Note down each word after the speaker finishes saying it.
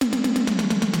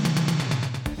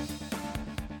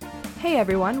Hey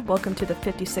everyone, welcome to the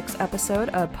 56th episode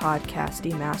of Podcast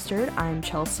Demastered. I'm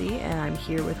Chelsea and I'm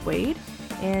here with Wade.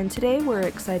 And today we're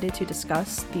excited to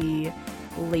discuss the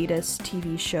latest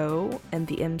TV show in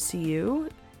the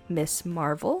MCU, Miss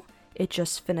Marvel. It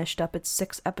just finished up its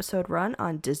 6-episode run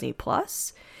on Disney+.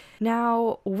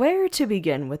 Now, where to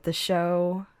begin with the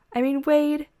show? I mean,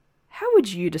 Wade, how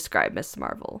would you describe Miss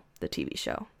Marvel, the TV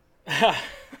show?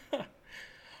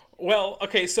 Well,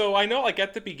 okay, so I know, like,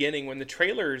 at the beginning, when the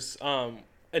trailers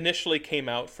initially came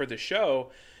out for the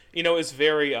show, you know, it was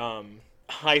very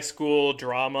high school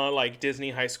drama, like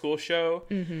Disney high school show.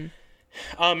 Mm-hmm.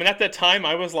 And at that time,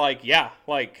 I was like, yeah,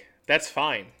 like, that's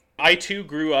fine. I, too,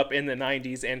 grew up in the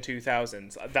 90s and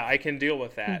 2000s. I can deal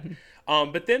with that.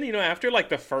 Mm-hmm. But then, you know, after, like,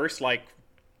 the first, like,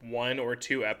 1 or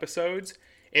 2 episodes,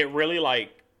 it really,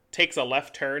 like, takes a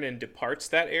left turn and departs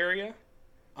that area.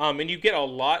 And you get a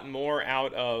lot more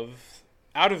out of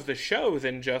the show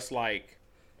than just like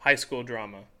high school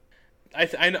drama.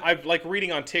 I've like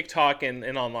reading on TikTok and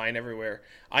online everywhere.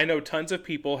 I know tons of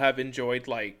people have enjoyed,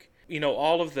 like, you know,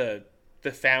 all of the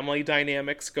family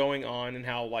dynamics going on and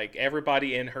how like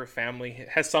everybody in her family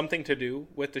has something to do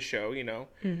with the show. You know,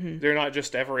 mm-hmm. They're not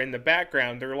just ever in the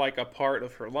background. They're like a part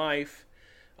of her life,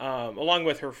 along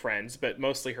with her friends, but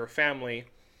mostly her family.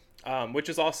 Which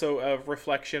is also a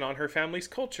reflection on her family's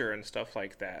culture and stuff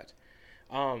like that.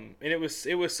 And it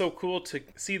was so cool to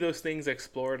see those things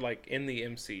explored, like, in the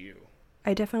MCU.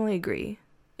 I definitely agree.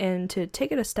 And to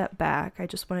take it a step back, I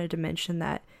just wanted to mention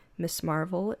that Miss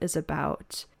Marvel is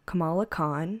about Kamala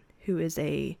Khan, who is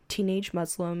a teenage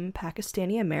Muslim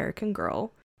Pakistani American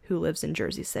girl who lives in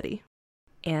Jersey City.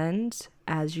 And,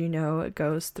 as you know, it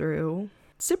goes through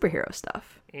superhero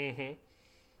stuff. Mm-hmm.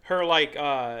 Her, like,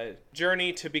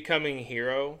 journey to becoming a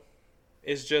hero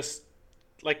is just,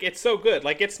 like, it's so good.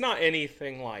 Like, it's not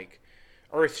anything, like,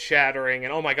 earth-shattering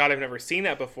and, oh my god, I've never seen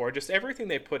that before. Just everything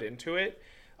they put into it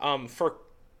for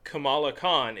Kamala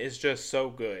Khan is just so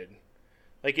good.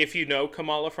 Like, if you know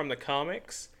Kamala from the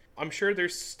comics, I'm sure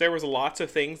there was lots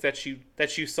of things that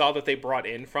you saw that they brought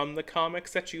in from the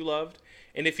comics that you loved.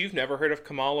 And if you've never heard of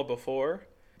Kamala before,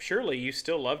 surely you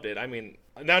still loved it. I mean,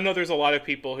 I know there's a lot of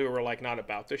people who are like not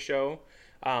about the show,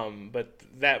 but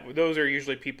those are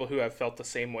usually people who have felt the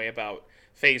same way about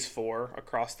Phase 4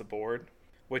 across the board,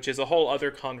 which is a whole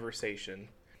other conversation.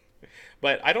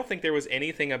 But I don't think there was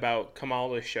anything about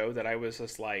Kamala's show that I was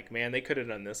just like, man, they could have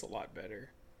done this a lot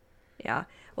better. Yeah.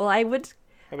 Well, I would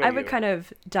kind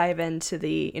of dive into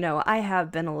the, you know, I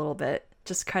have been a little bit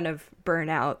just kind of burn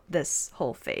out this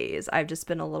whole phase. I've just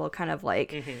been a little kind of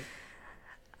like... Mm-hmm.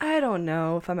 I don't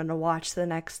know if I'm going to watch the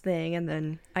next thing, and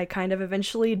then I kind of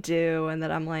eventually do, and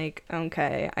then I'm like,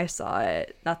 okay, I saw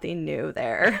it. Nothing new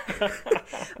there.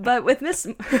 But with Miss...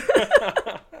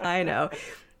 I know.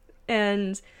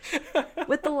 And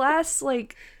with the last,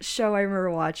 like, show I remember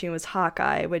watching was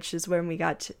Hawkeye, which is when we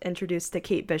got introduced to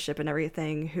Kate Bishop and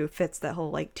everything, who fits that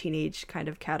whole, like, teenage kind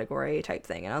of category type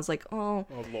thing. And I was like, oh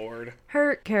Lord.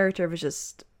 Her character was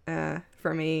just,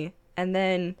 for me. And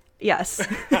then... Yes.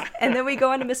 And then we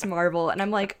go into Miss Marvel, and I'm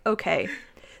like, okay,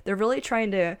 they're really trying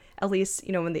to, at least,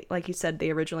 you know, when they, like you said, they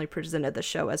originally presented the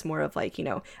show as more of like, you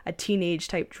know, a teenage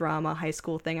type drama, high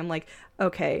school thing. I'm like,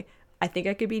 okay, I think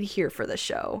I could be here for the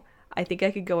show. I think I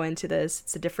could go into this.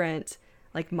 It's a different,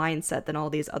 like, mindset than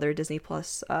all these other Disney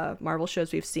Plus Marvel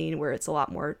shows we've seen, where it's a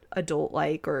lot more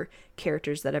adult-like, or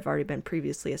characters that have already been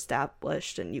previously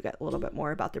established, and you get a little bit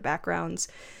more about their backgrounds.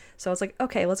 So I was like,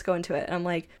 okay, let's go into it. And I'm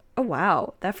like, oh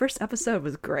wow, that first episode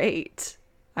was great.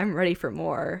 I'm ready for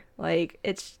more. Like,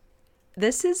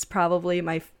 this is probably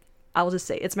I'll just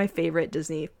say, it's my favorite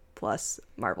Disney Plus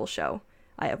Marvel show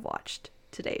I have watched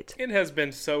to date. It has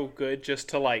been so good just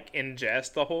to, like,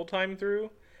 ingest the whole time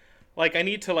through. Like, I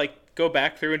need to, like, go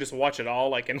back through and just watch it all,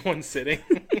 like, in one sitting.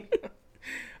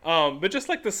 But just,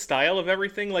 like, the style of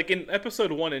everything, like, in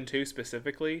episode 1 and 2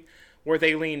 specifically, where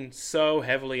they lean so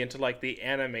heavily into, like, the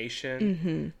animation,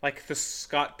 mm-hmm. like the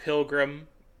Scott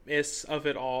Pilgrim-ness of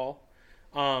it all.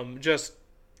 Just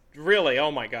really, oh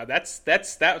my god, that's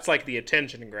like the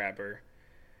attention grabber.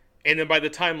 And then by the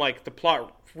time, like, the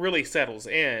plot really settles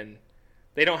in,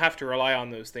 they don't have to rely on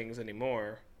those things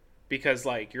anymore, because,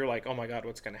 like, you're like, oh my god,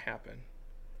 what's going to happen?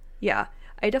 Yeah,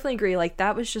 I definitely agree. Like,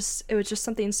 it was just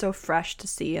something so fresh to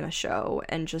see in a show,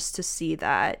 and just to see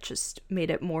that just made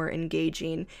it more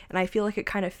engaging. And I feel like it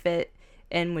kind of fit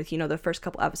in with, you know, the first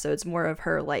couple episodes, more of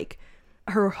her, like,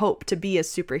 her hope to be a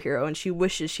superhero, and she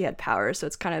wishes she had powers. So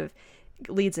it's kind of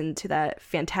leads into that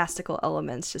fantastical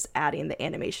elements, just adding the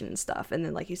animation and stuff. And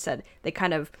then, like you said, they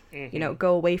kind of, mm-hmm. you know,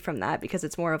 go away from that, because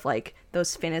it's more of like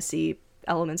those fantasy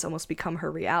elements almost become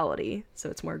her reality. So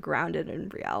it's more grounded in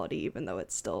reality, even though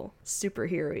it's still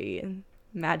superhero-y and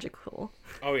magical.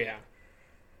 Oh, yeah.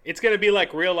 It's going to be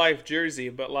like real life Jersey,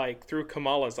 but like through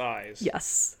Kamala's eyes.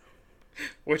 Yes.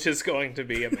 Which is going to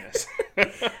be a mess.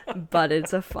 But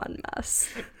it's a fun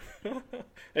mess.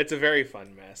 It's a very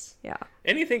fun mess. Yeah.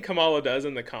 Anything Kamala does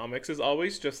in the comics is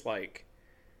always just like,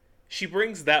 she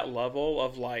brings that level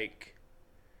of like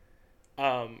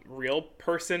real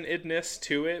person-idness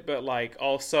to it, but like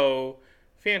also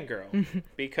fangirl.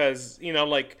 Because, you know,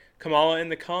 like Kamala in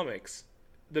the comics,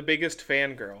 the biggest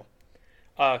fangirl.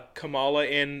 Kamala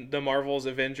in the Marvel's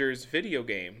Avengers video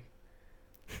game,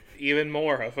 even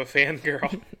more of a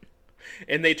fangirl.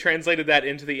 And they translated that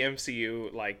into the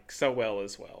MCU like so well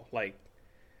as well. Like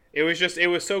it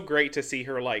was so great to see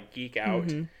her like geek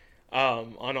out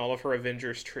on all of her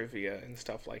Avengers trivia and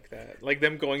stuff like that. Like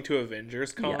them going to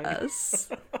Avengers Con. Yes.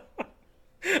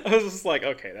 I was just like,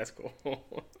 okay, that's cool.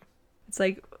 It's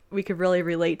like we could really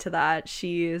relate to that.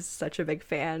 She is such a big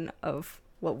fan of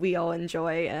what we all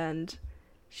enjoy, and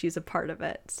she's a part of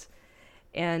it.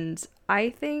 And I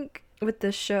think with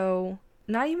this show,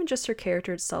 not even just her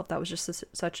character itself, that was just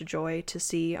such a joy to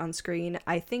see on screen.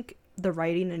 I think the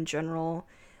writing in general,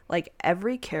 like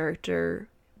every character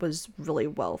was really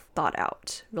well thought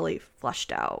out, really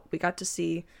fleshed out. We got to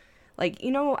see, like,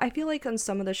 you know, I feel like on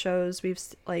some of the shows,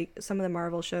 like some of the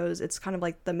Marvel shows, it's kind of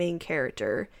like the main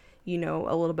character, you know,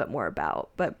 a little bit more about.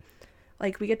 But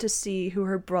like we get to see who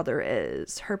her brother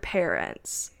is, her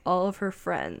parents, all of her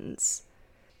friends.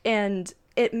 And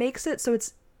it makes it so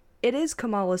it is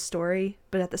Kamala's story,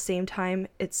 but at the same time,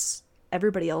 it's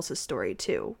everybody else's story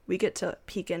too. We get to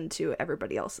peek into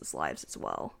everybody else's lives as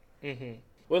well. Mm-hmm.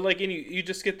 Well, like, and you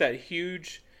just get that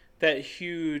huge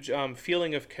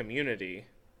feeling of community.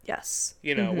 Yes.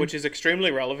 You know, which is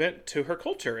extremely relevant to her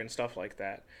culture and stuff like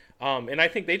that. And I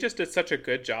think they just did such a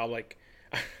good job. Like,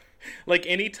 like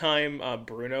anytime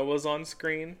Bruno was on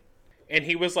screen and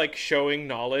he was like showing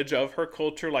knowledge of her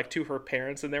culture, like to her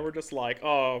parents, and they were just like,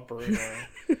 "Oh, Bruno."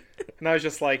 And I was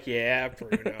just like, "Yeah,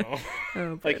 Bruno."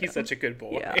 Oh, like he's such a good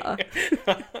boy. Yeah.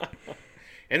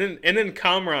 and then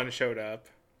Kamran showed up.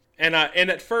 And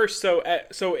at first,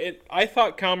 I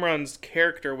thought Kamran's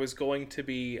character was going to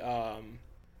be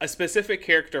a specific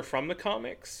character from the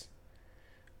comics,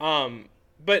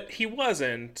 but he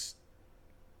wasn't.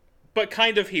 But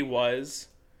kind of he was.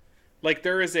 Like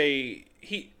there is the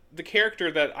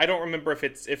character that I don't remember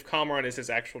if Kamran is his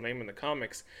actual name in the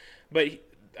comics, but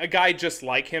a guy just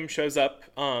like him shows up.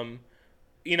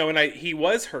 You know, and he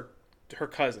was her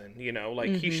cousin, you know, like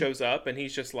he shows up and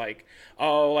he's just like,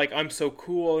 oh, like I'm so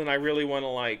cool and I really want to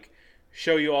like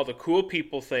show you all the cool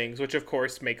people things, which of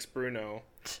course makes Bruno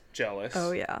jealous.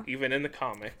 Oh yeah. Even in the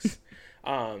comics.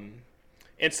 And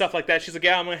stuff like that. She's like,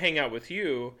 yeah, I'm gonna hang out with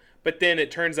you. But then it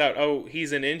turns out, oh,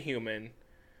 he's an Inhuman.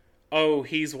 Oh,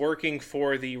 he's working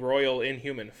for the royal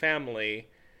Inhuman family.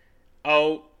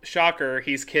 Oh, shocker,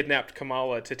 he's kidnapped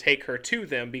Kamala to take her to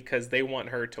them because they want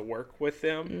her to work with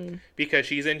them because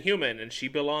she's Inhuman and she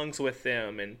belongs with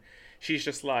them, and she's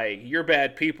just like, you're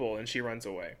bad people, and she runs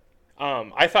away.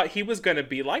 I thought he was going to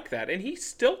be like that, and he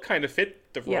still kind of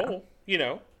fit the role, you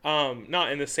know,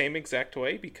 not in the same exact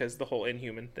way because the whole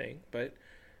Inhuman thing, but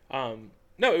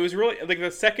no, it was really, like, the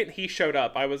second he showed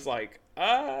up, I was like,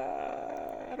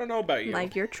 I don't know about you.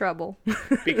 Like, you're trouble.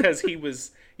 because he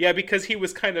was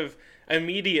kind of,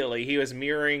 immediately, he was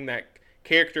mirroring that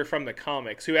character from the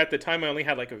comics, who at the time I only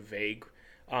had, like, a vague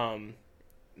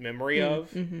memory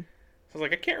of. So I was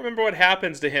like, I can't remember what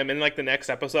happens to him. And, like, the next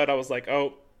episode, I was like,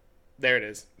 oh, there it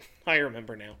is. I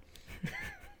remember now.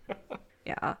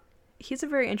 Yeah. He's a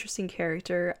very interesting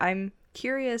character. I'm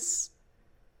curious.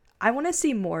 I want to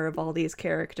see more of all these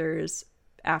characters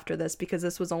after this because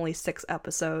this was only 6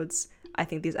 episodes. I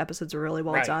think these episodes were really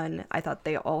well done. I thought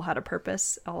they all had a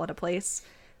purpose, all had a place.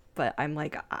 But I'm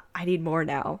like, I need more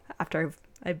now. After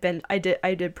I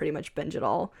did pretty much binge it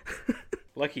all.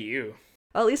 Lucky you.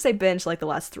 Well, at least I binged like the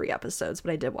last 3 episodes,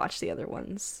 but I did watch the other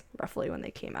ones roughly when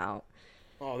they came out.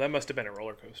 Oh, that must have been a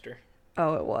roller coaster.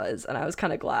 Oh, it was. And I was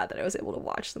kind of glad that I was able to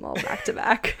watch them all back to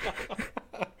back.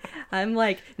 I'm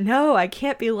like, no, I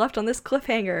can't be left on this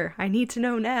cliffhanger. I need to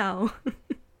know now.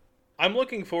 I'm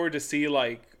looking forward to see,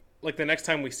 like the next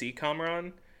time we see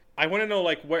Kamran, I want to know,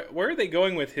 like, where are they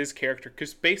going with his character?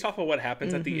 Because based off of what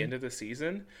happens at the end of the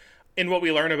season, and what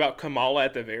we learn about Kamala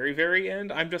at the very, very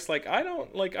end, I'm just like, I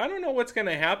don't know what's going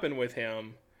to happen with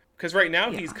him. Because right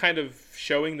now he's kind of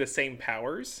showing the same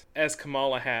powers as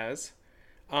Kamala has.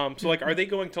 So, like, are they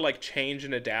going to, like, change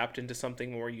and adapt into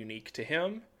something more unique to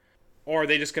him? Or are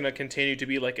they just going to continue to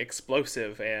be, like,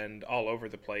 explosive and all over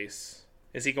the place?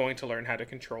 Is he going to learn how to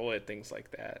control it? Things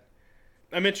like that.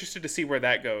 I'm interested to see where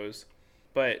that goes.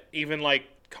 But even like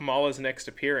Kamala's next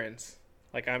appearance,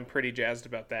 like I'm pretty jazzed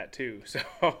about that too. So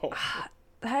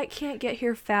that can't get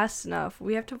here fast enough.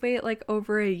 We have to wait like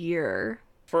over a year.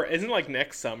 Isn't it like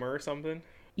next summer or something?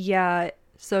 Yeah,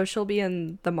 so she'll be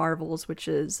in The Marvels, which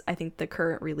is, I think the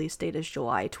current release date is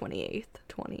July 28th,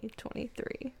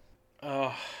 2023.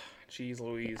 Oh, jeez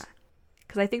Louise.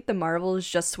 Because I think The Marvels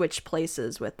just switched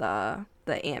places with the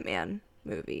Ant-Man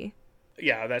movie.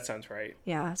 Yeah, that sounds right.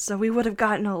 Yeah, so we would have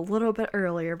gotten a little bit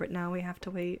earlier, but now we have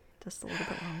to wait just a little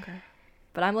bit longer.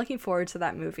 But I'm looking forward to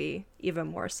that movie even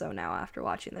more so now after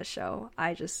watching this show.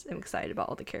 I just am excited about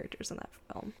all the characters in that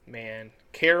film. Man.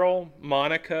 Carol,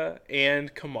 Monica,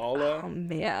 and Kamala. Oh,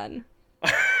 man.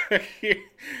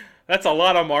 That's a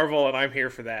lot of Marvel, and I'm here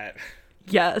for that.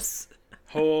 Yes.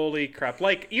 Holy crap.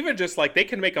 Like, even just, like, they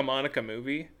can make a Monica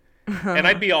movie, and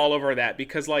I'd be all over that,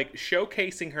 because, like,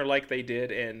 showcasing her like they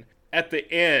did at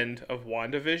the end of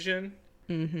WandaVision...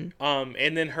 Mm-hmm.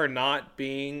 And then her not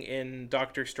being in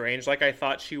Doctor Strange like I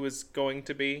thought she was going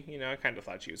to be. You know, I kind of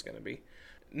thought she was going to be.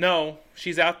 No,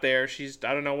 she's out there.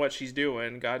 I don't know what she's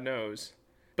doing. God knows.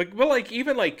 But like,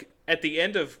 even like at the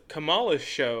end of Kamala's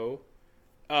show,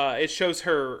 it shows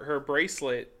her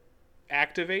bracelet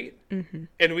activate. Mm-hmm.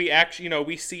 And we actually,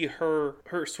 we see her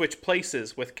switch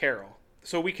places with Carol.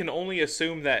 So we can only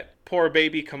assume that poor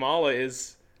baby Kamala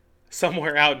is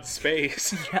somewhere out in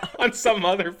space on some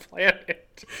other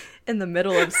planet. In the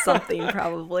middle of something,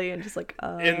 probably, and just like,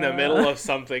 In the middle of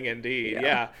something, indeed,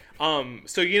 yeah.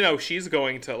 So, she's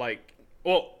going to, like...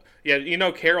 Well,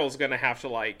 yeah, Carol's going to have to,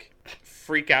 like,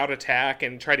 freak out attack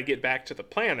and try to get back to the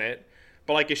planet.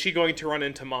 But, like, is she going to run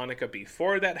into Monica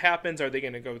before that happens? Are they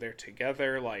going to go there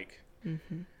together? Like,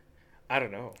 I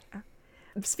don't know.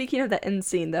 Speaking of the end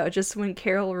scene, though, just when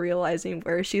Carol realizing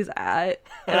where she's at,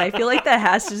 and I feel like that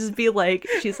has to just be like,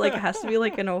 has to be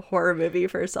like in a horror movie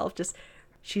for herself. Just,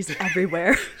 she's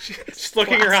everywhere. She's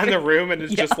looking around the room and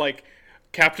it's just like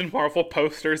Captain Marvel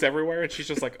posters everywhere, and she's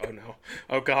just like, oh no,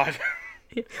 oh god.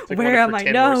 Like where am I?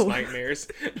 No. Nightmares.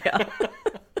 Yeah.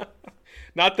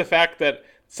 Not the fact that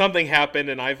something happened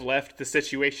and I've left the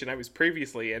situation I was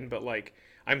previously in, but like,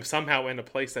 I'm somehow in a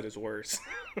place that is worse.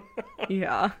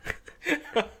 Yeah.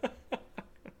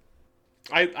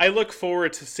 I look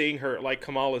forward to seeing her, like,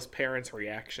 Kamala's parents'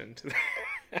 reaction to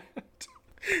that.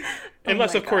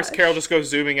 Unless, of course, Carol just goes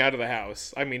zooming out of the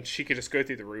house. I mean, she could just go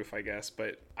through the roof, I guess,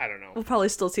 but I don't know. We'll probably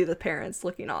still see the parents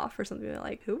looking off or something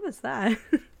like, who was that?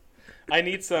 I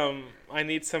need some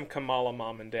Kamala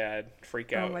mom and dad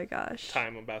freak out. Oh my gosh.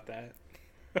 Time about that.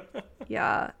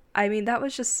 Yeah. I mean, that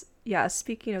was just,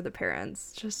 speaking of the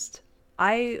parents, just,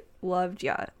 I loved,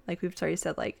 like we've already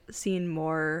said, like, seeing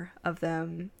more of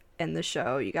them in the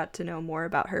show. You got to know more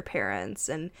about her parents,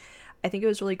 and I think it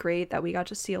was really great that we got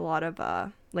to see a lot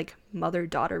of, like,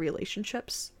 mother-daughter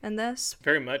relationships in this.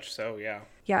 Very much so, yeah.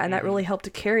 Yeah, and that really helped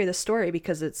to carry the story,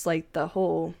 because it's, like, the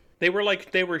whole... They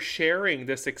were sharing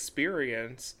this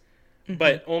experience,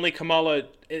 but only Kamala,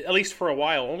 at least for a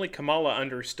while, only Kamala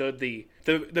understood the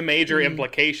major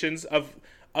implications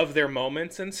of their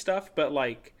moments and stuff, but,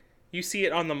 like, you see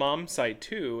it on the mom side,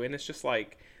 too, and it's just,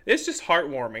 like, it's just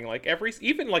heartwarming. Like,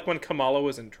 even, like, when Kamala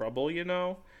was in trouble,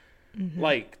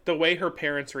 like, the way her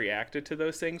parents reacted to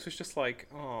those things was just, like,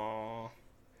 aww.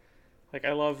 Like,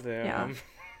 I love them.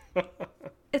 Yeah.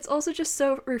 It's also just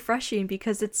so refreshing,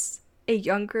 because it's a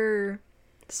younger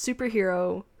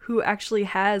superhero who actually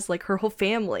has, like, her whole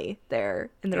family there,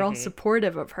 and they're all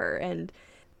supportive of her, and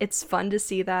it's fun to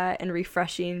see that and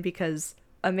refreshing, because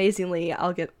amazingly,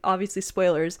 I'll get obviously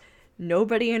spoilers,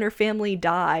 nobody in her family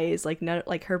dies. Like, none,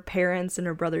 like, her parents and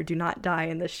her brother do not die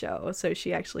in the show, so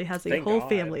she actually has a whole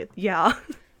family. Yeah.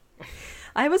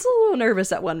 I was a little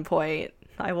nervous at one point,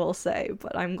 I will say,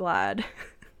 but I'm glad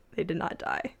they did not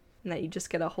die, and that you just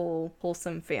get a whole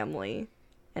wholesome family,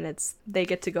 and they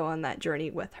get to go on that journey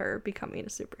with her becoming a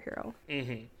superhero.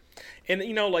 And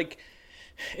like,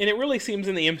 and it really seems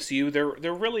in the MCU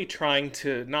they're really trying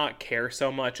to not care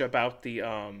so much about the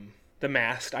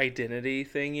masked identity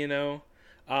thing,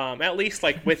 at least,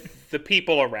 like, with the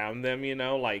people around them,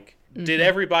 like, did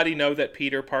everybody know that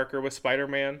Peter Parker was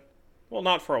Spider-Man? Well,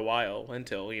 not for a while,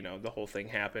 until, the whole thing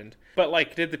happened. But,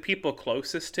 like, did the people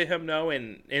closest to him know,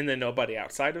 and then nobody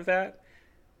outside of that?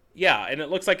 Yeah, and it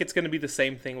looks like it's going to be the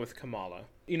same thing with Kamala.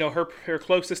 Her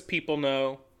closest people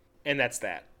know, and that's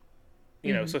that.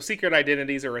 So secret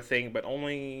identities are a thing, but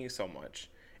only so much.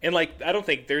 And, like, I don't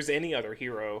think there's any other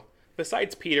hero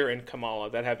besides Peter and Kamala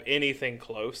that have anything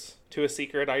close to a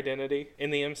secret identity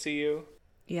in the MCU.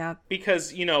 Yeah.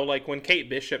 Because, like, when Kate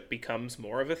Bishop becomes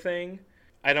more of a thing,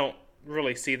 I don't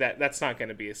really see that. That's not going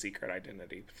to be a secret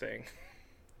identity thing.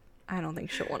 I don't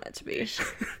think she'll want it to be.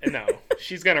 No,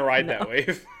 she's going to ride that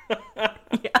wave.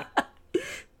 Yeah.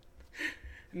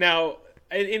 Now,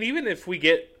 and even if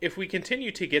we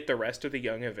continue to get the rest of the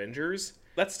Young Avengers,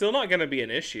 that's still not going to be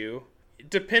an issue.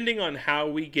 Depending on how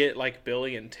we get, like,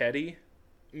 Billy and Teddy,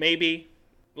 maybe,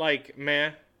 like,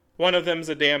 meh. One of them's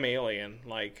a damn alien,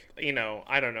 like, you know,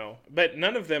 I don't know. But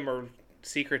none of them are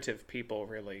secretive people,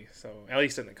 really, so, at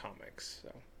least in the comics,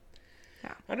 so.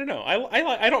 Yeah. I don't know.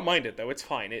 I don't mind it, though. It's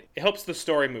fine. It helps the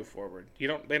story move forward. They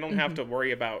don't have to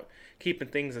worry about keeping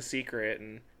things a secret,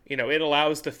 and, you know, it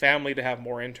allows the family to have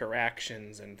more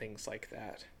interactions and things like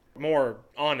that. More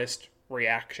honest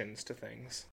reactions to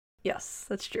things. Yes,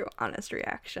 that's true. Honest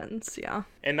reactions, yeah.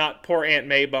 And not poor Aunt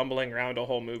May bumbling around a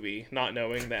whole movie, not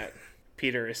knowing that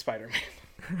Peter is Spider-Man.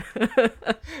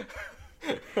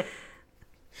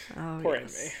 Poor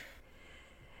Aunt May.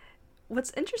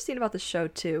 What's interesting about the show,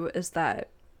 too, is that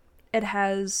it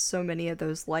has so many of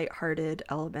those lighthearted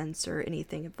elements or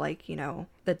anything of, like, you know,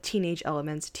 the teenage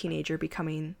elements, teenager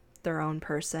becoming their own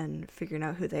person, figuring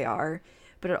out who they are.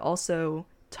 But it also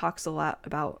talks a lot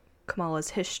about Kamala's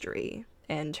history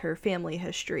and her family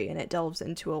history, and it delves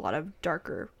into a lot of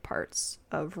darker parts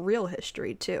of real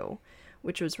history, too,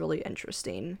 which was really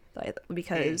interesting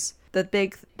because the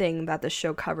big thing that the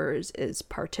show covers is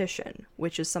partition,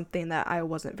 which is something that I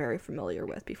wasn't very familiar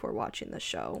with before watching the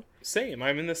show. Same.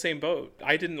 I'm in the same boat.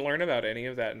 I didn't learn about any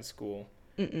of that in school.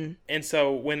 Mm-mm. And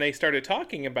so when they started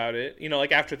talking about it, you know,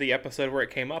 like after the episode where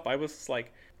it came up, I was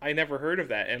like, I never heard of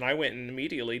that. And I went and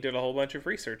immediately did a whole bunch of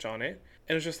research on it.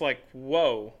 And it was just like,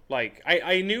 whoa. Like,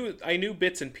 I knew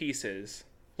bits and pieces,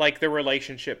 like the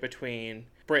relationship between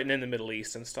Britain and the Middle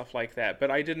East and stuff like that. But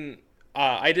I didn't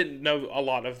know a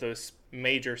lot of those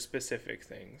major specific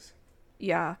things.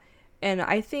 Yeah. And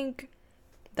I think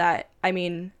that, I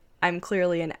mean, I'm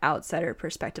clearly an outsider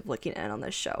perspective looking in on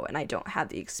this show, and I don't have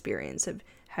the experience of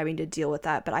having to deal with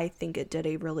that, but I think it did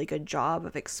a really good job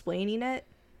of explaining it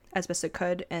as best it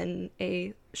could in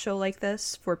a show like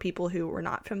this for people who were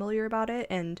not familiar about it.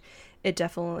 And it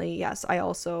definitely, yes, I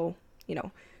also, you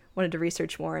know, wanted to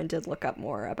research more and did look up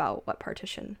more about what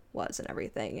partition was and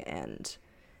everything. And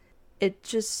it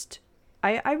just,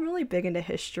 I'm really big into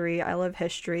history. I love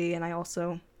history, and I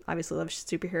also obviously love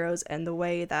superheroes, and the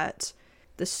way that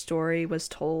the story was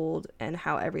told and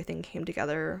how everything came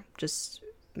together just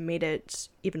made it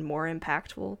even more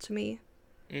impactful to me.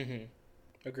 Mm-hmm.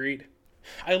 Agreed.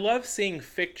 I love seeing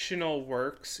fictional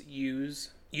works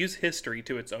use history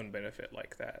to its own benefit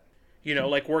like that. You know,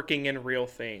 like working in real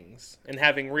things and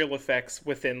having real effects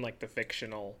within, like, the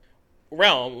fictional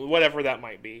realm, whatever that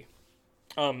might be.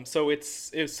 So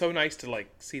it's so nice to,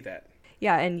 like, see that.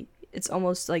 Yeah, and it's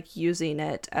almost like using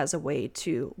it as a way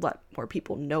to let more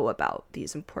people know about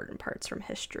these important parts from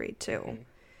history, too. Mm-hmm.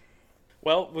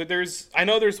 Well, I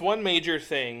know there's one major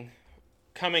thing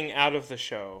coming out of the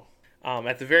show,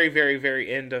 at the very, very,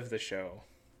 very end of the show,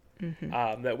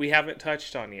 that we haven't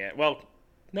touched on yet. Well,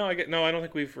 no, I don't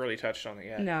think we've really touched on it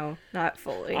yet. No, not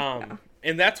fully. No.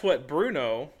 And that's what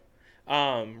Bruno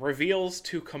reveals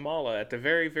to Kamala at the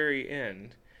very, very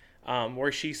end,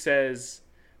 where she says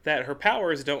that her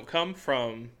powers don't come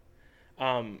from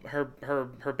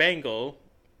her bangle.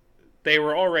 They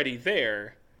were already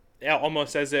there,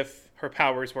 almost as if her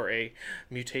powers were a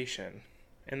mutation,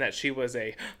 and that she was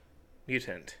a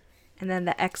mutant. And then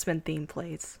the X-Men theme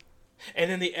plays.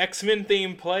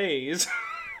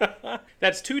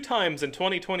 That's 2 times in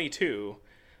 2022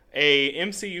 a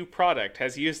MCU product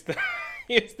has used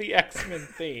the X-Men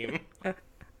theme.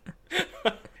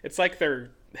 It's like they're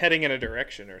heading in a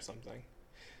direction or something.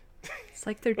 It's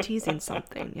like they're teasing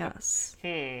something, yes.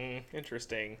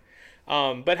 Interesting.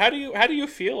 But how do you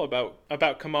feel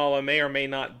about Kamala may or may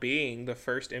not being the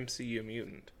first MCU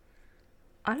mutant?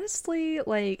 Honestly,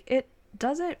 like, it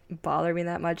doesn't bother me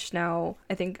that much now.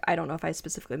 I don't know if I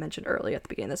specifically mentioned earlier at the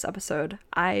beginning of this episode,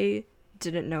 I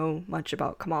didn't know much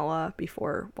about Kamala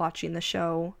before watching the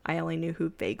show. I only knew who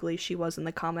vaguely she was in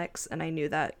the comics, and I knew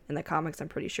that in the comics I'm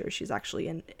pretty sure she's actually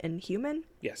an Inhuman.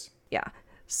 Yes. Yeah.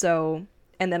 So,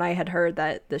 and then I had heard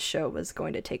that this show was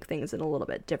going to take things in a little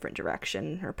bit different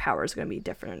direction. Her powers going to be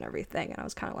different and everything, and I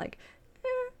was kind of like,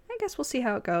 I guess we'll see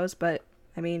how it goes. But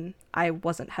I mean, I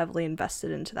wasn't heavily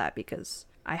invested into that because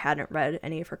I hadn't read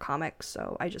any of her comics,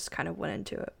 so I just kind of went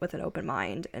into it with an open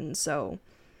mind. And so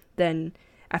then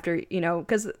after, you know,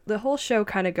 because the whole show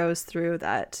kind of goes through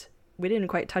that we didn't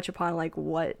quite touch upon, like,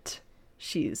 what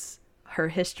her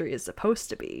history is supposed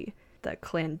to be. The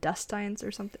clandestines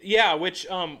or something. Yeah, which,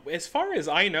 as far as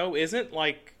I know, is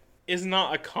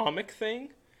not a comic thing.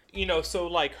 So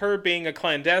like her being a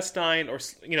clandestine or,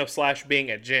 slash being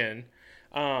a djinn.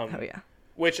 Oh yeah.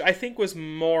 Which I think was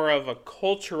more of a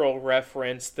cultural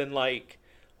reference than like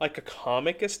a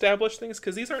comic established things,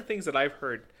 because these aren't things that I've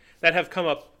heard that have come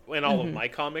up in all of my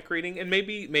comic reading, and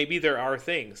maybe there are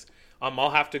things.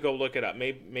 I'll have to go look it up.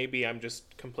 Maybe I'm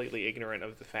just completely ignorant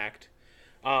of the fact.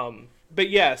 But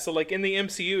yeah, so like in the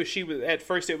MCU, she was at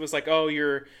first it was like, oh,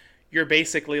 you're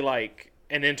basically like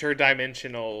an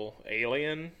interdimensional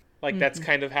alien. Like that's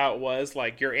kind of how it was.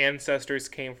 Like your ancestors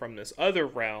came from this other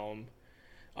realm,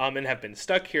 and have been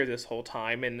stuck here this whole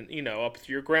time, and up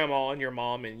to your grandma and your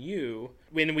mom and you,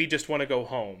 when we just want to go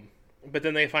home. But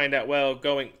then they find out, well,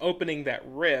 opening that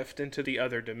rift into the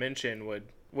other dimension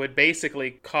would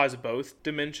basically cause both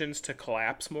dimensions to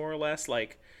collapse more or less.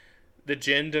 Like the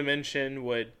Jinn dimension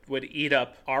would eat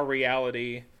up our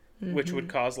reality, which would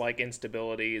cause like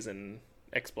instabilities and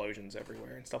explosions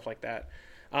everywhere and stuff like that.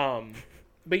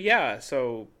 But yeah,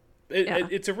 so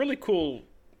it's a really cool,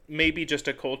 maybe just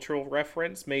a cultural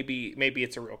reference. Maybe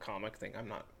it's a real comic thing. I'm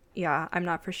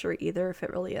not for sure either if it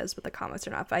really is with the comics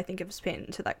or not, but I think it was paying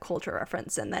into that cultural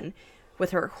reference, and then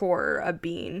with her horror of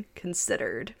being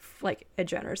considered like a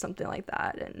djinn or something like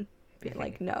that, and being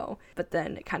like no, but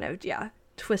then it kind of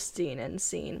twisting and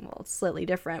seeing, well, it's slightly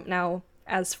different. Now,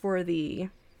 as for the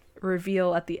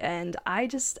reveal at the end,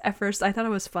 at first I thought it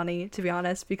was funny, to be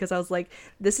honest, because I was like,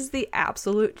 this is the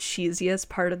absolute cheesiest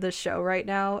part of the show right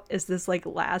now, is this like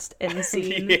last end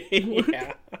scene.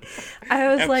 Yeah.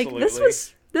 I was like,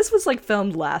 this was like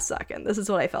filmed last second. This is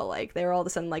what I felt like. They were all of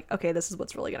a sudden like, okay, this is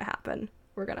what's really gonna happen.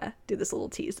 We're gonna do this little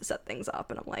tease to set things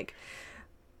up, and I'm like,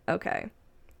 okay,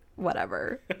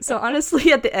 whatever. So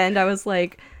honestly, at the end I was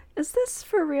like, is this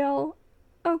for real?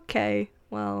 Okay,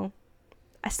 well,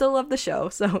 I still love the show,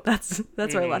 so that's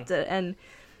where I left it. And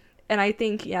I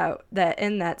think, that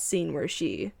in that scene where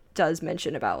she does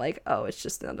mention about like, oh, it's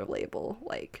just another label,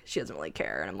 like she doesn't really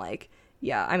care, and I'm like,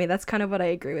 yeah, I mean, that's kind of what I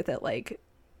agree with it. Like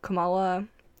Kamala,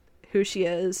 who she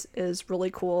is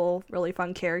really cool, really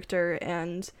fun character,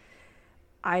 and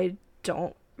I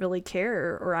don't really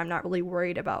care, or I'm not really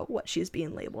worried about what she's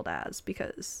being labeled as,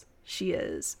 because she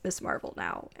is Miss Marvel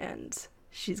now, and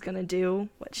she's gonna do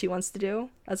what she wants to do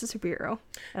as a superhero.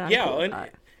 And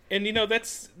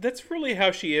that's really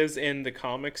how she is in the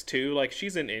comics too. Like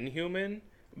she's an Inhuman,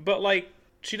 but like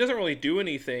she doesn't really do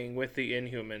anything with the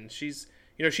Inhumans. She's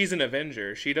an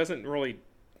Avenger. She doesn't really.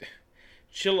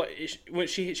 She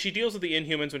deals with the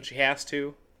Inhumans when she has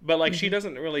to, but like she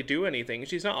doesn't really do anything.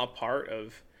 She's not a part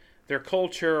of their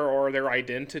culture or their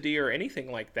identity or anything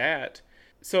like that.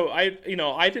 So I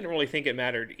didn't really think it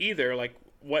mattered either, like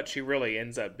what she really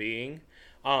ends up being.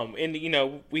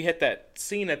 And we hit that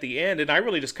scene at the end, and I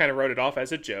really just kind of wrote it off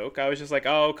as a joke. I was just like,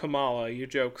 oh, Kamala, you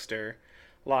jokester.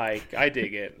 Like, I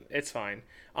dig it. It's fine.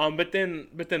 But then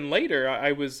later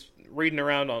I was reading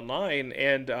around online,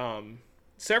 and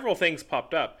several things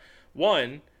popped up.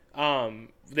 One,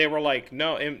 they were like,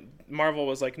 no, and Marvel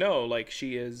was like, no, like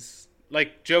she is,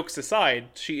 like, jokes aside,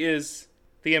 she is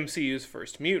the MCU's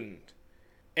first mutant.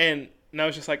 And I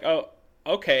was just like, oh,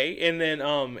 okay. And then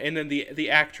the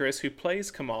actress who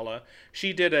plays Kamala,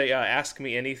 she did a Ask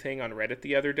Me Anything on Reddit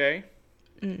the other day.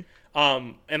 And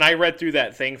I read through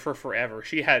that thing for forever.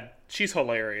 She's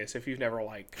hilarious. If you've never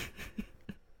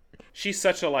she's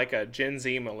such a Gen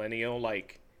Z millennial.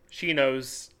 Like she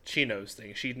knows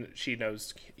things. She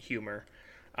knows humor.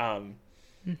 But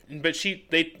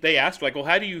they asked like, well,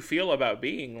 how do you feel about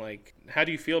being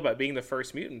the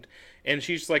first mutant? And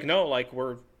she's like, no, like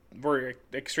we're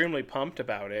extremely pumped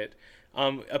about it.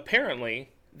 Apparently,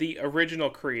 the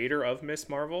original creator of Miss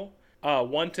Marvel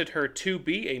wanted her to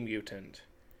be a mutant.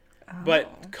 Oh.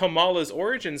 But Kamala's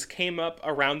origins came up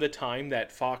around the time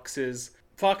that Fox's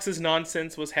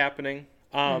nonsense was happening.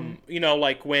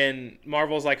 Like when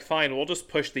Marvel's like, fine, we'll just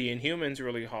push the Inhumans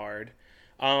really hard.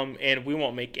 And we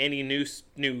won't make any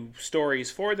new stories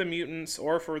for the mutants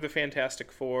or for the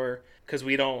Fantastic Four, because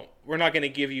we're not going to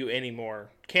give you any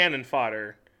more cannon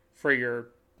fodder for your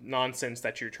nonsense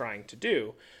that you're trying to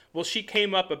do. Well, she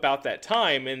came up about that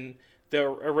time, and the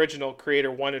original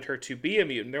creator wanted her to be a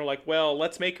mutant. They're like, well,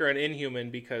 let's make her an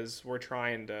Inhuman because we're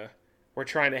trying to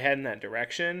head in that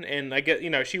direction. And I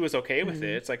get, she was okay with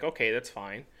it. It's like, okay, that's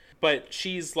fine. But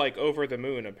she's like over the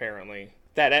moon, apparently,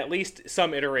 that at least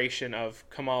some iteration of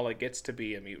Kamala gets to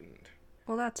be a mutant.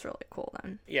 Well, that's really cool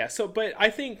then. Yeah, but I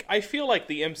feel like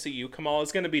the MCU Kamala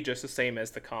is going to be just the same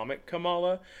as the comic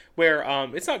Kamala, where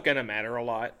it's not going to matter a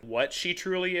lot what she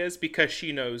truly is, because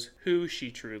she knows who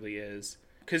she truly is.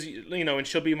 Because, and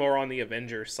she'll be more on the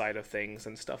Avengers side of things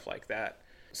and stuff like that.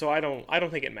 So I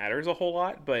don't think it matters a whole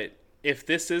lot, but if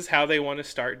this is how they want to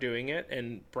start doing it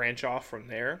and branch off from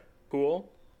there, cool.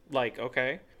 Like,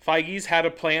 okay. Feige's had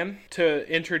a plan to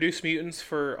introduce mutants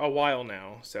for a while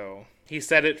now, so he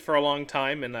said it for a long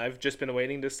time, and I've just been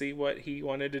waiting to see what he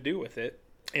wanted to do with it.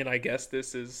 And I guess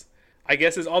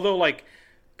although, like,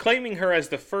 claiming her as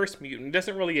the first mutant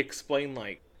doesn't really explain,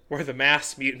 like, where the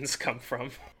mass mutants come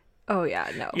from. Oh,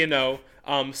 yeah, no. You know?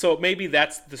 So maybe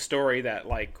that's the story that,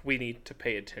 like, we need to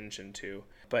pay attention to.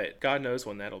 But God knows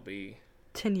when that'll be.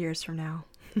 10 years from now.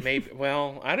 Maybe.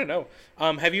 Well, I don't know.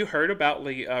 Have you heard about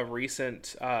the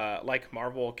recent, like,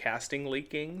 Marvel casting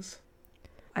leakings?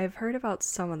 I've heard about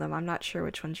some of them. I'm not sure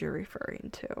which ones you're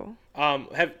referring to.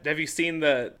 Have you seen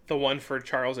the one for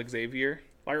Charles Xavier?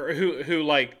 Or who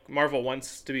like Marvel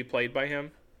wants to be played by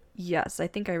him? Yes, I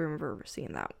think I remember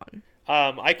seeing that one.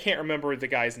 I can't remember the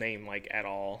guy's name like at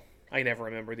all. I never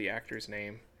remember the actor's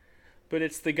name. But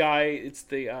it's the guy,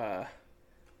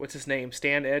 what's his name?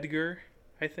 Stan Edgar,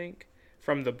 I think,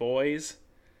 from The Boys.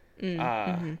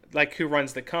 Like who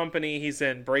runs the company. He's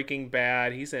in Breaking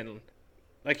Bad. He's in,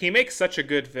 like, he makes such a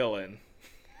good villain.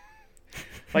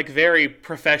 Like, very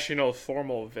professional,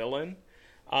 formal villain.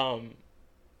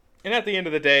 And at the end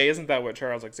of the day, isn't that what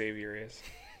Charles Xavier is?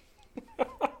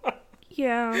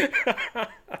 Yeah.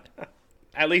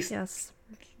 At least, yes,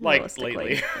 like,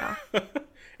 lately. Yeah.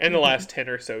 In the last 10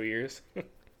 or so years.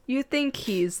 You think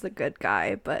he's the good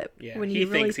guy, but yeah, when you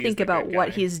really think about what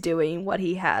he's doing, what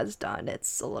he has done,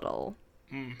 it's a little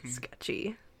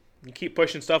sketchy. You keep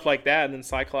pushing stuff like that, and then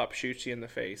Cyclops shoots you in the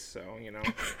face, so, you know.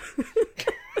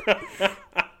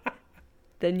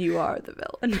 Then you are the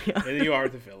villain. Yeah. Then you are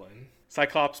the villain.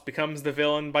 Cyclops becomes the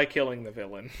villain by killing the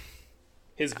villain.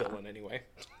 His villain, anyway.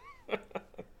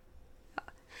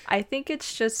 I think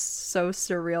it's just so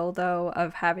surreal, though,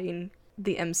 of having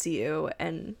the MCU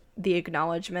and the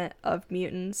acknowledgement of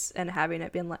mutants and having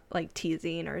it been like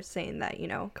teasing or saying that, you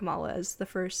know, Kamala is the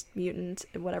first mutant,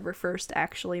 whatever first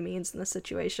actually means in the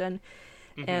situation.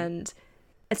 And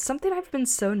it's something I've been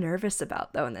so nervous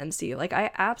about, though, in the MCU. Like,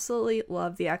 I absolutely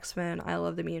love the X-Men. I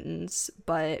love the mutants,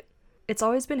 but it's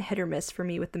always been hit or miss for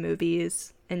me with the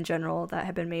movies in general that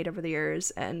have been made over the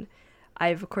years. And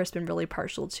I've, of course, been really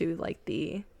partial to, like,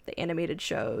 the animated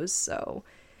shows. So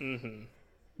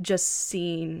just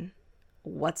seeing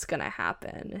what's gonna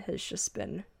happen has just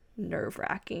been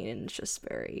nerve-wracking, and just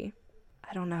very,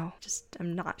 I don't know, just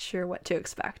I'm not sure what to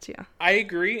expect. Yeah, I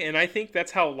agree, and I think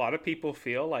that's how a lot of people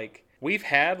feel. Like, we've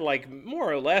had, like,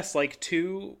 more or less, like,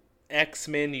 2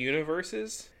 X-Men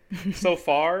universes so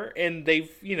far, and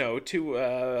they've, you know, to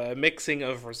a mixing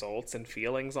of results and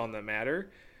feelings on the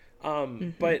matter.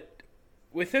 But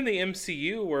within the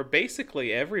MCU, where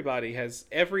basically every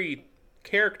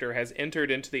character has entered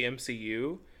into the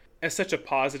MCU as such a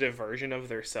positive version of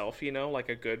their self, you know, like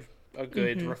a good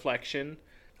reflection.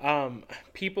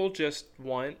 People just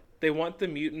want the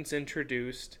mutants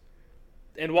introduced,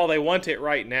 and while they want it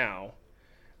right now,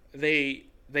 they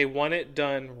want it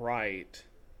done right,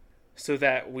 so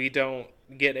that we don't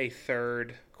get a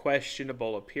third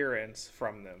questionable appearance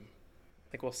from them.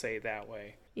 I think we'll say it that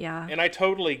way. Yeah. And I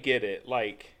totally get it.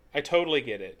 Like, I totally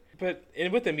get it. But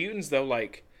with the mutants, though,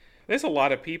 like, there's a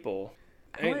lot of people.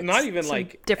 Not even,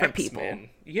 like, different X-Men. people.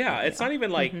 Yeah, it's not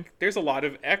even, like, there's a lot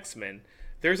of X-Men.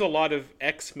 There's a lot of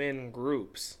X-Men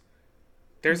groups.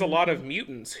 There's a lot of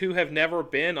mutants who have never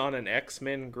been on an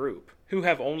X-Men group, who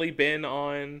have only been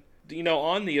on, you know,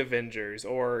 on the Avengers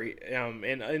or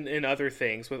in other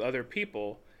things with other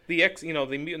people. The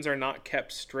mutants are not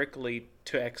kept strictly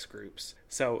to X groups.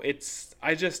 So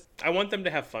I want them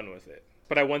to have fun with it,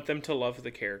 but I want them to love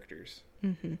the characters.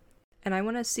 And I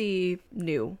want to see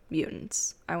new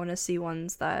mutants. I want to see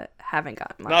ones that haven't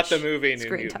gotten much not the movie New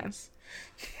screen Mutants.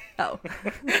 Time. Oh.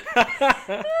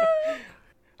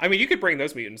 I mean, you could bring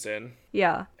those mutants in.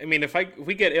 Yeah. I mean, if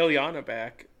we get Ileana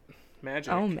back,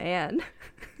 magic. Oh man.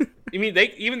 I mean,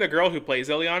 even the girl who plays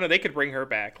Ileana, they could bring her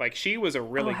back. Like, she was a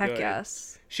really heck good.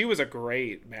 Yes. She was a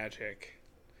great Magic.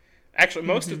 Actually,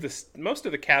 most of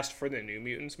the cast for the New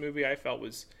Mutants movie, I felt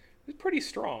was pretty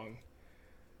strong.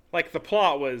 Like, the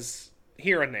plot was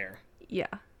here and there. Yeah.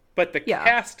 But the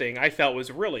casting, I felt,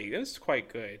 was quite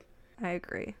good. I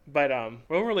agree. But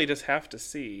we'll really just have to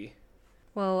see.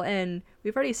 Well, and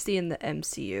we've already seen the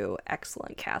MCU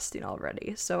excellent casting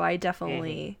already, so I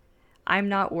definitely, I'm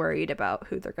not worried about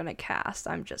who they're going to cast.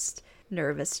 I'm just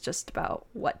nervous just about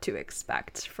what to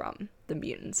expect from the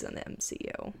mutants in the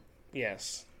MCU.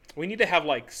 Yes. We need to have,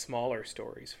 like, smaller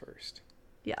stories first.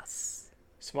 Yes.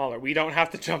 Smaller. We don't have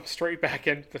to jump straight back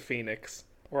into the Phoenix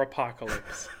or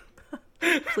Apocalypse.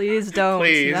 Please don't.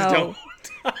 Please don't.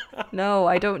 No,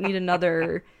 I don't need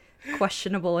another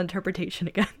questionable interpretation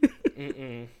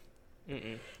again.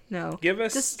 No. Give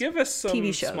us some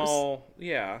TV shows. small,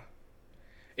 yeah.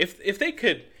 If they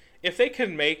could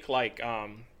make like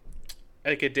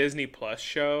a Disney Plus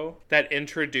show that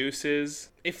introduces,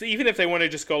 even if they want to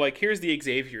just go like, here's the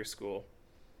Xavier School.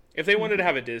 If they wanted to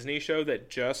have a Disney show that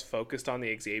just focused on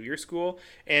the Xavier School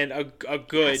and a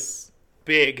good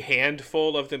big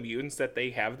handful of the mutants that they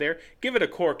have there, give it a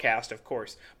core cast, of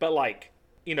course, but like,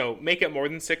 make it more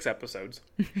than 6 episodes.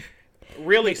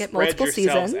 Really spread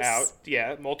yourselves out.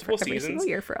 Yeah, multiple for every seasons. Single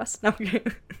year for us. No.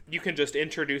 You can just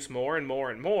introduce more and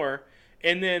more and more,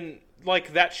 and then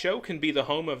like that show can be the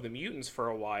home of the mutants for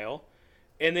a while,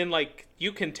 and then like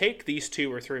you can take these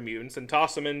 2 or 3 mutants and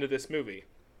toss them into this movie.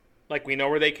 Like, we know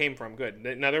where they came from. Good.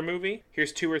 Another movie.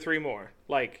 Here's 2 or 3 more.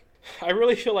 Like, I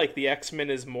really feel like the X-Men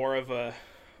is more of a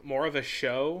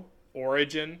show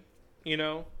origin,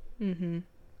 than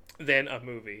a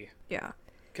movie. Yeah.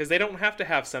 Because they don't have to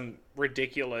have some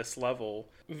ridiculous level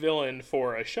villain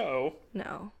for a show.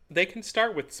 No. They can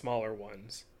start with smaller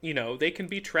ones. They can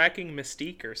be tracking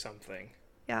Mystique or something.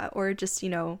 Yeah, or just,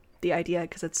 the idea,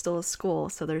 because it's still a school,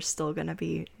 so there's still going to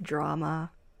be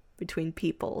drama between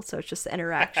people. So it's just the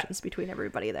interactions between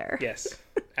everybody there. Yes,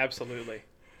 absolutely.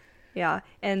 Yeah,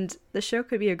 and the show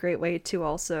could be a great way to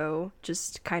also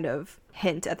just kind of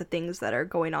hint at the things that are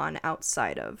going on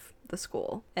outside of the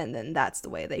school. And then that's the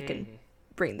way they can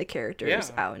bring the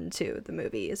characters out into the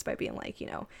movie, is by being like,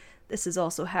 this is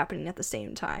also happening at the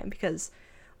same time. Because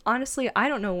honestly, I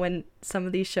don't know when some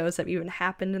of these shows have even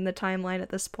happened in the timeline at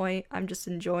this point. I'm just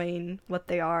enjoying what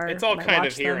they are. It's all kind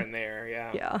of here and there,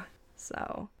 yeah. Yeah,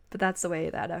 so, but that's the way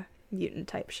that a mutant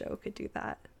type show could do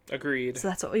that. Agreed. So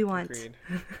that's what we want. Agreed.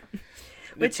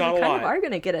 Which we kind of are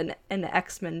going to get an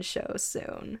X-Men show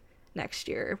soon next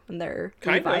year when they're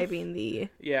reviving the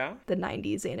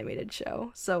 90s animated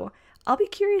show. So I'll be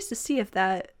curious to see if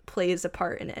that plays a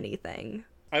part in anything.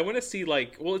 I want to see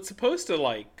it's supposed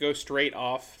to go straight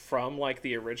off from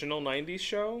the original 90s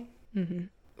show. Mm-hmm.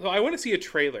 So I want to see a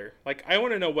trailer. I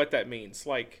want to know what that means.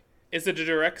 Is it a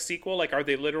direct sequel? Are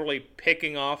they literally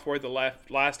picking off where the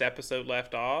last episode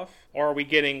left off? Or are we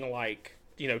getting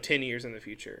 10 years in the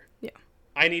future? Yeah.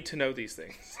 I need to know these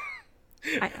things.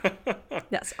 I know.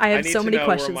 Yes, I have so many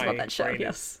questions about that show.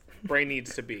 Yes. Brain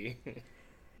needs to be.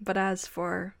 But as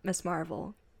for Miss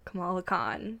Marvel, Kamala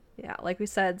Khan, yeah, like we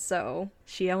said, so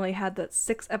she only had that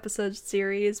 6-episode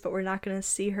series, but we're not going to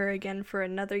see her again for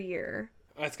another year.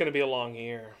 That's going to be a long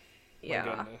year. Yeah.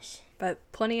 My goodness. But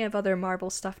plenty of other Marvel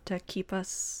stuff to keep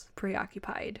us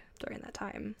preoccupied during that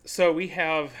time. So we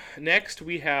have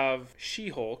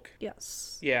She-Hulk.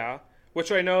 Yes. Yeah.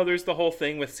 Which I know there's the whole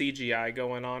thing with CGI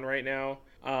going on right now.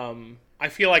 I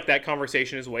feel like that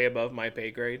conversation is way above my pay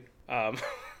grade.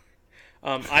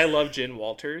 I love Jen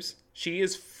Walters. She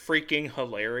is freaking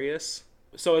hilarious.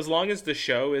 So as long as the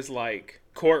show is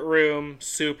courtroom,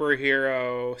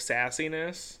 superhero,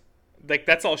 sassiness,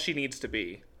 that's all she needs to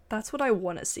be. That's what I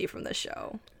want to see from the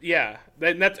show. Yeah.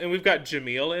 And we've got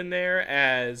Jamil in there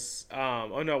as,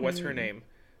 what's her name?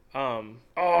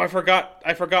 I forgot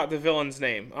the villain's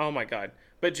name. Oh my god.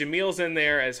 But Jamil's in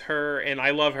there as her, and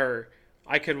I love her.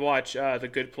 I could watch The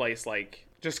Good Place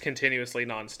just continuously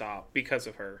nonstop because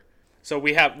of her. So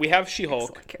we have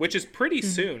She-Hulk, which is pretty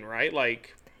soon, right?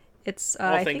 It's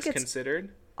all things considered.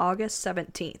 August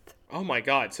 17th. Oh my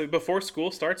god. So before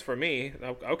school starts for me.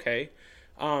 Okay.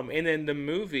 And then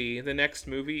the next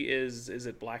movie is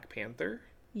it Black Panther?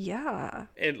 Yeah.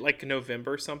 In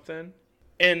November something.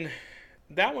 And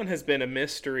that one has been a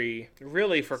mystery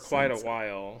really for quite a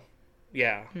while.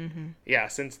 Yeah. Mm-hmm. Yeah,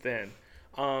 since then.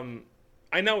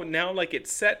 I know now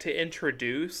it's set to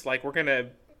introduce, we're going to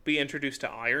be introduced to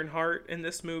Ironheart in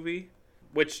this movie,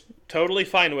 which totally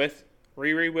fine with.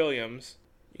 Riri Williams,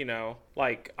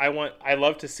 I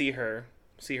love to see her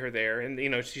there,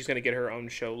 and she's going to get her own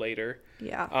show later.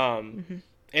 Yeah.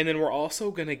 And then we're also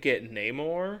going to get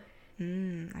Namor.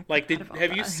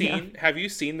 Have you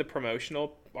seen the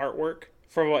promotional artwork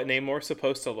for what Namor's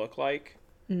supposed to look like?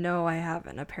 No, I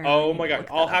haven't. Apparently. Oh my god,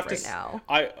 I'll have to now.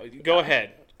 Go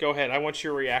ahead. I want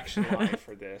your reaction live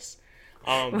for this.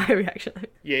 My reaction.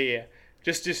 Yeah.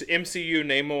 Just MCU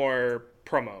Namor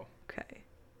promo. Okay.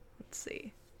 Let's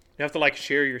see. You have to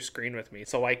share your screen with me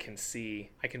so I can see.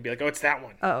 I can be oh, it's that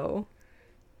one. Oh.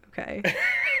 Okay.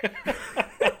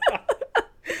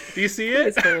 Do you see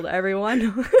it? Please hold,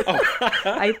 everyone.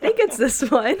 I think it's this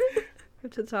one.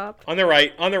 At the top. On the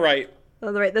right. On the right,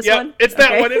 this yep, one? It's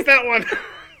that one. It's that one.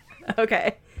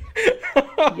 Okay.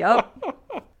 Yup.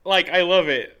 I love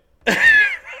it.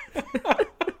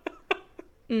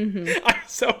 Mm-hmm. I'm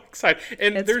so excited.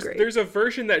 And it's there's a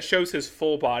version that shows his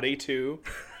full body too.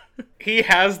 He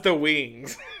has the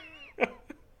wings.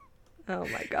 Oh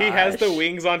my gosh. He has the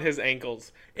wings on his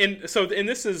ankles. And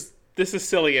this is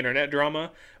silly internet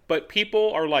drama, but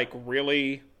people are like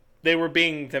really, they were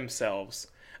being themselves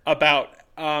about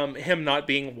him not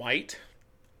being white.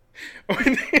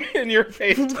 And your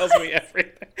face tells me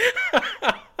everything.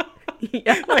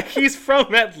 Yeah. Like, he's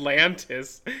from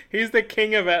Atlantis. He's the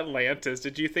king of Atlantis.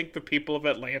 Did you think the people of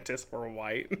Atlantis were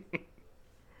white?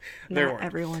 Not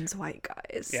everyone's white,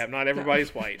 guys. Yeah, not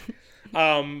everybody's white.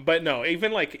 But no,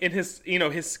 even like in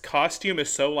his costume is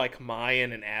so like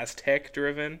Mayan and Aztec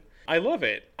driven. I love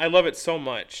it. I love it so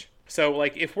much. So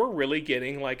like, if we're really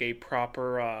getting like a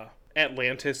proper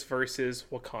Atlantis versus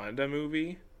Wakanda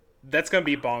movie, that's going to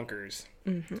be bonkers.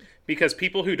 Mm-hmm. Because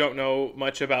people who don't know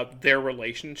much about their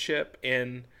relationship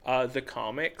in the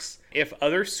comics, if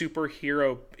other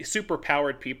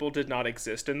superpowered people did not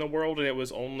exist in the world and it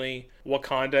was only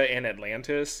Wakanda and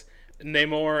Atlantis,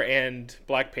 Namor and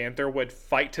Black Panther would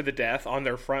fight to the death on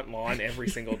their front lawn every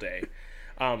single day.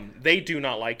 They do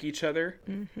not like each other.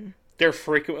 Mm-hmm. They're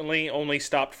frequently only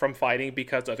stopped from fighting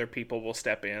because other people will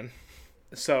step in.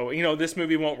 So, this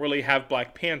movie won't really have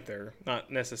Black Panther, not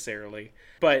necessarily.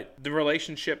 But the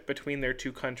relationship between their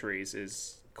two countries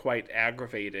is quite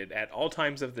aggravated at all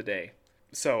times of the day.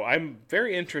 So I'm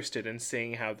very interested in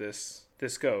seeing how this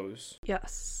goes.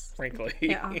 Yes. Frankly.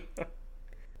 Yeah. Wow.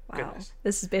 Goodness.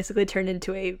 This has basically turned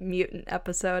into a mutant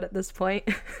episode at this point.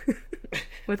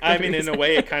 I mean, in a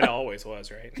way, it kind of always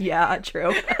was, right? Yeah,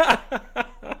 true.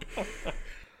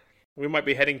 We might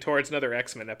be heading towards another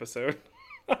X-Men episode.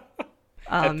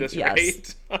 At this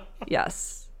rate.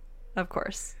 Yes, of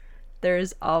course.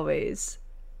 There's always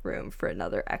room for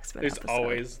another X-Men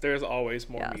episode. There's always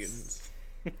more mutants.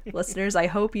 Listeners, I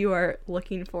hope you are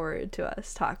looking forward to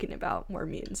us talking about more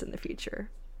mutants in the future.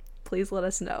 Please let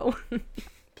us know.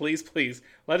 Please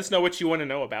let us know what you want to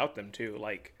know about them too.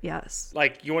 Like, yes,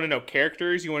 like, you want to know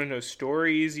characters, you want to know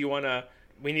stories,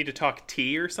 we need to talk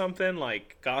tea or something,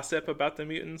 like gossip about the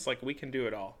mutants. Like, we can do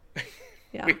it all.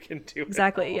 Yeah, we can do it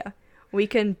exactly. all. Yeah, we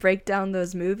can break down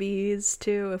those movies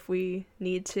too if we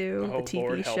need to. Oh, the TV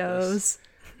Lord, shows.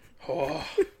 Oh.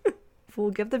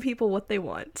 We'll give the people what they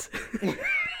want.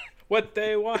 What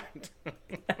they want.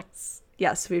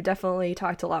 Yes, we've definitely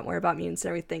talked a lot more about mutants and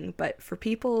everything, but for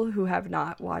people who have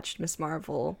not watched Ms.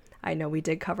 Marvel, I know we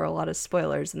did cover a lot of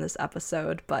spoilers in this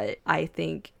episode, but I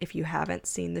think if you haven't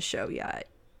seen the show yet,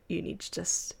 you need to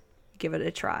just give it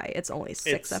a try. It's only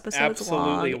 6 episodes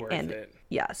absolutely long. Worth and it.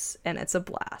 Yes, and it's a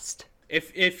blast.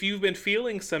 If you've been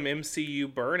feeling some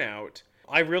MCU burnout,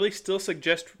 I really still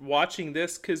suggest watching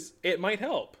this because it might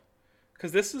help.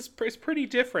 Because this is pretty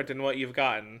different than what you've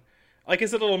gotten. Like,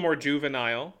 is it a little more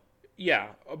juvenile? Yeah,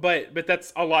 but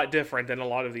that's a lot different than a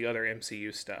lot of the other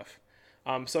MCU stuff.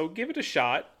 So give it a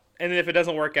shot, and if it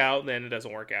doesn't work out, then it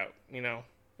doesn't work out.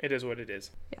 It is what it is.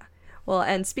 Yeah. Well,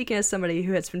 and speaking as somebody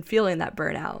who has been feeling that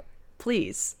burnout,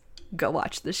 please go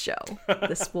watch this show.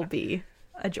 This will be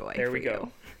a joy. There we go.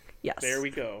 You. Yes. There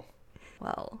we go.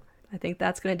 Well, I think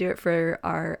that's going to do it for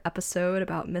our episode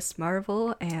about Ms.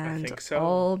 Marvel and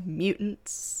all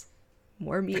mutants.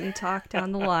 More mutant talk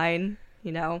down the line,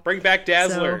 Bring back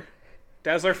Dazzler.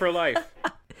 Dazzler for life.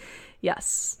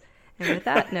 Yes. And with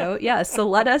that note, so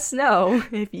let us know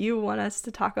if you want us to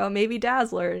talk about maybe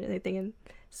Dazzler or anything.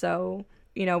 So,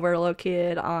 we're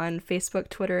located on Facebook,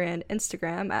 Twitter, and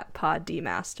Instagram at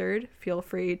PodDemastered. Feel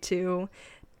free to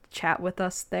chat with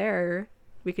us there.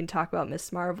 We can talk about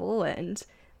Ms. Marvel and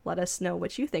let us know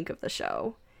what you think of the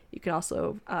show. You can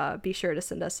also be sure to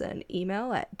send us an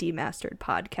email at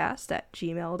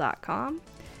demasteredpodcast@gmail.com.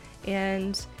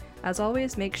 And as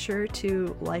always, make sure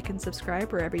to like and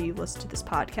subscribe wherever you listen to this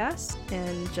podcast,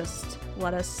 and just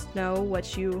let us know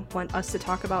what you want us to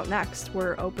talk about next.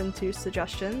 We're open to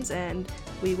suggestions, and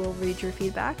we will read your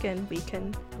feedback, and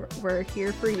we're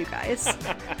here for you guys.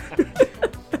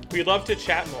 We'd love to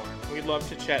chat more. We'd love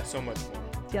to chat so much more.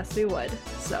 Yes, we would.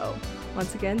 So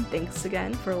once again, thanks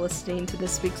again for listening to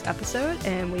this week's episode,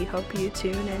 and we hope you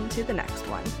tune in to the next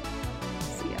one.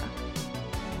 See ya.